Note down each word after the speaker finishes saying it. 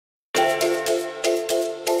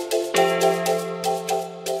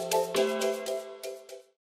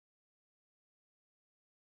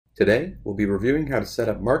Today, we'll be reviewing how to set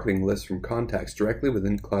up marketing lists from contacts directly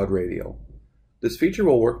within CloudRadial. This feature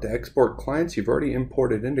will work to export clients you've already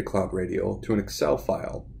imported into CloudRadial to an Excel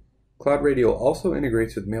file. CloudRadial also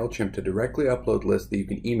integrates with MailChimp to directly upload lists that you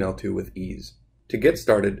can email to with ease. To get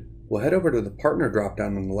started, we'll head over to the Partner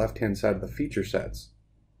dropdown on the left-hand side of the feature sets.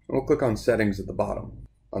 We'll click on Settings at the bottom.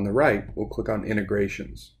 On the right, we'll click on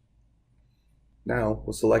Integrations. Now,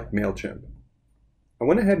 we'll select MailChimp. I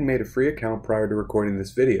went ahead and made a free account prior to recording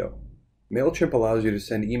this video. MailChimp allows you to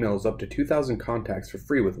send emails up to 2,000 contacts for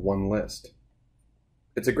free with one list.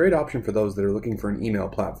 It's a great option for those that are looking for an email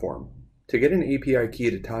platform. To get an API key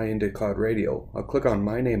to tie into CloudRadial, I'll click on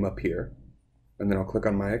My Name up here, and then I'll click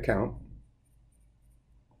on My Account,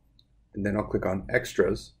 and then I'll click on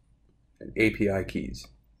Extras and API Keys.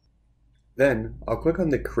 Then I'll click on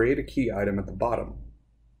the Create a Key item at the bottom.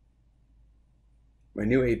 My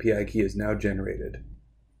new API key is now generated.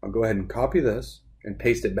 I'll go ahead and copy this and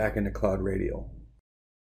paste it back into CloudRadial.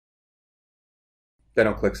 Then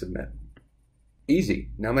I'll click Submit. Easy,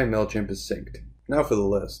 now my MailChimp is synced. Now for the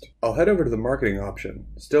list. I'll head over to the Marketing option,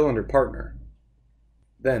 still under Partner.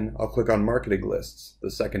 Then I'll click on Marketing Lists, the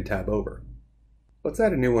second tab over. Let's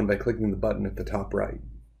add a new one by clicking the button at the top right.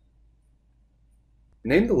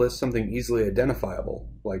 Name the list something easily identifiable,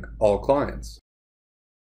 like All Clients.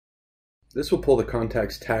 This will pull the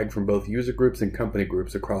contacts tagged from both user groups and company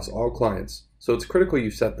groups across all clients, so it's critical you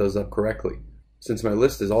set those up correctly. Since my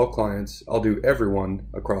list is all clients, I'll do everyone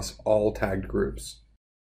across all tagged groups.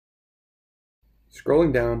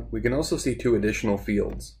 Scrolling down, we can also see two additional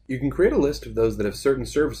fields. You can create a list of those that have certain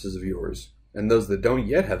services of yours, and those that don't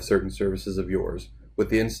yet have certain services of yours, with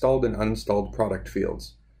the installed and uninstalled product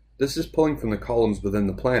fields. This is pulling from the columns within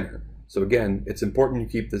the planner, so again, it's important you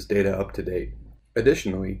keep this data up to date.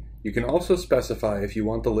 Additionally, you can also specify if you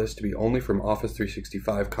want the list to be only from Office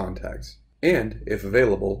 365 contacts. And, if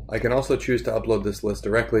available, I can also choose to upload this list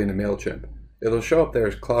directly into MailChimp. It'll show up there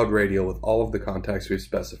as CloudRadial with all of the contacts we've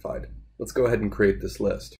specified. Let's go ahead and create this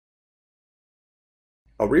list.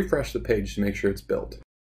 I'll refresh the page to make sure it's built.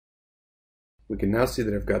 We can now see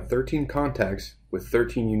that I've got 13 contacts with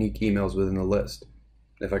 13 unique emails within the list.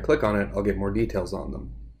 If I click on it, I'll get more details on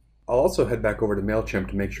them. I'll also head back over to MailChimp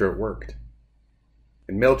to make sure it worked.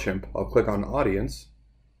 In MailChimp, I'll click on Audience,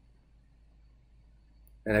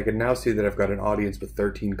 and I can now see that I've got an audience with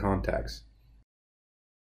 13 contacts.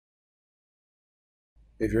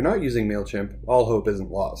 If you're not using MailChimp, all hope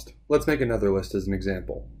isn't lost. Let's make another list as an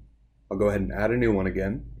example. I'll go ahead and add a new one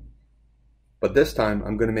again, but this time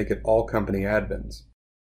I'm going to make it all company admins.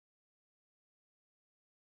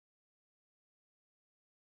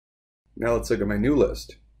 Now let's look at my new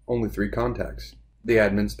list. Only 3 contacts. The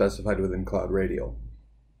admin specified within CloudRadial.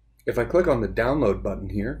 If I click on the Download button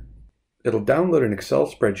here, it'll download an Excel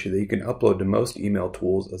spreadsheet that you can upload to most email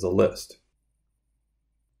tools as a list.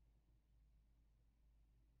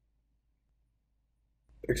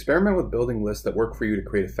 Experiment with building lists that work for you to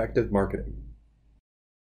create effective marketing.